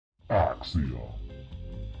Axiom.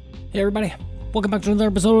 Hey everybody, welcome back to another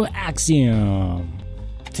episode of Axiom.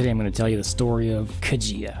 Today I'm going to tell you the story of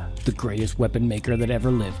Kajiya, the greatest weapon maker that ever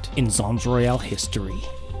lived in Zombsroyale history.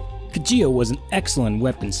 Kajiya was an excellent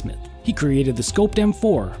weaponsmith. He created the scoped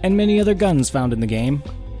M4 and many other guns found in the game.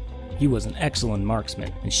 He was an excellent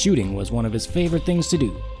marksman, and shooting was one of his favorite things to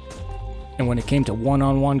do. And when it came to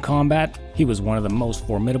one-on-one combat, he was one of the most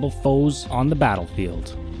formidable foes on the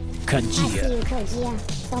battlefield.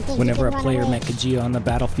 Kajiya. Whenever a player met Kajiya on the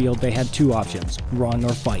battlefield, they had two options, run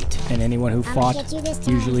or fight, and anyone who fought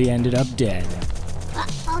usually ended up dead.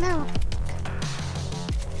 Oh no!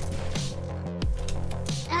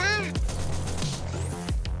 Ah!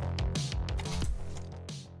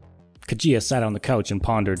 Kajiya sat on the couch and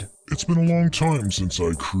pondered. It's been a long time since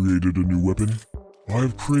I created a new weapon. I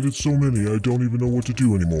have created so many I don't even know what to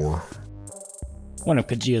do anymore. One of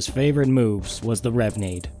Kajiya's favorite moves was the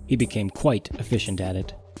Revnade. He became quite efficient at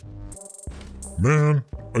it. Man,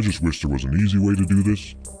 I just wish there was an easy way to do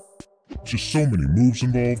this. Just so many moves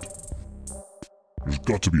involved. There's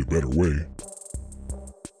got to be a better way.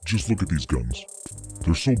 Just look at these guns.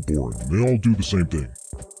 They're so boring, and they all do the same thing.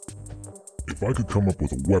 If I could come up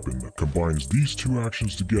with a weapon that combines these two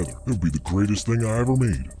actions together, it would be the greatest thing I ever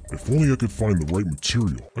made. If only I could find the right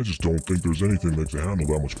material. I just don't think there's anything that can handle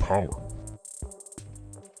that much power.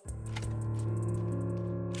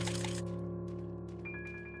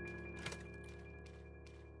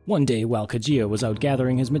 One day, while Kajiya was out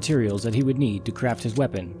gathering his materials that he would need to craft his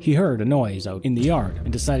weapon, he heard a noise out in the yard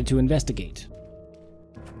and decided to investigate.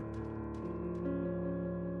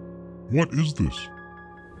 What is this?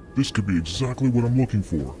 This could be exactly what I'm looking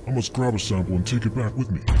for. I must grab a sample and take it back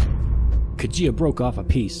with me. Kajiya broke off a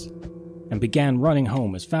piece and began running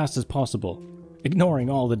home as fast as possible, ignoring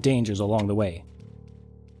all the dangers along the way.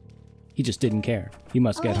 He just didn't care. He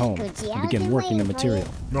must get home and begin working the material.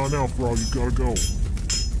 Now, Frog, you gotta go.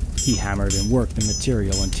 He hammered and worked the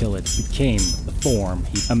material until it became the form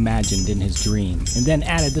he imagined in his dream, and then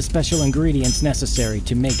added the special ingredients necessary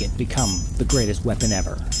to make it become the greatest weapon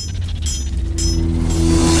ever.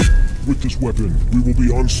 With this weapon, we will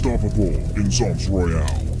be unstoppable in Zombsroyale.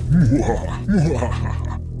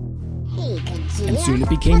 Hey, Kajiya. And soon it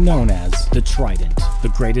became known as the Trident, the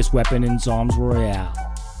greatest weapon in Zombsroyale.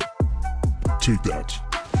 Take that.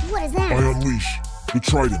 What is that? I unleash the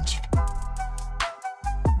Trident.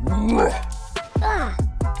 Ah!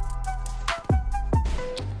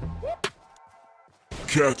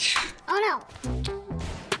 Catch. Oh no!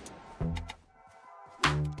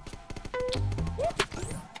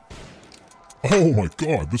 Oh my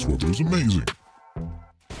god, this weapon is amazing.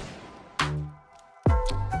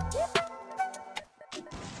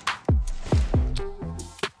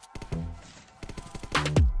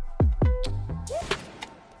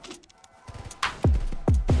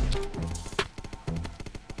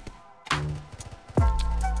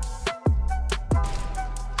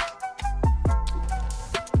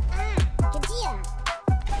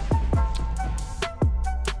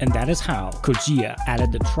 And that is how Kajiya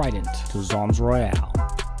added the Trident to Zombsroyale.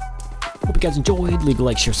 Hope you guys enjoyed. Leave a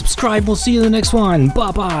like, share, subscribe. We'll see you in the next one.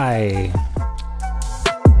 Bye-bye.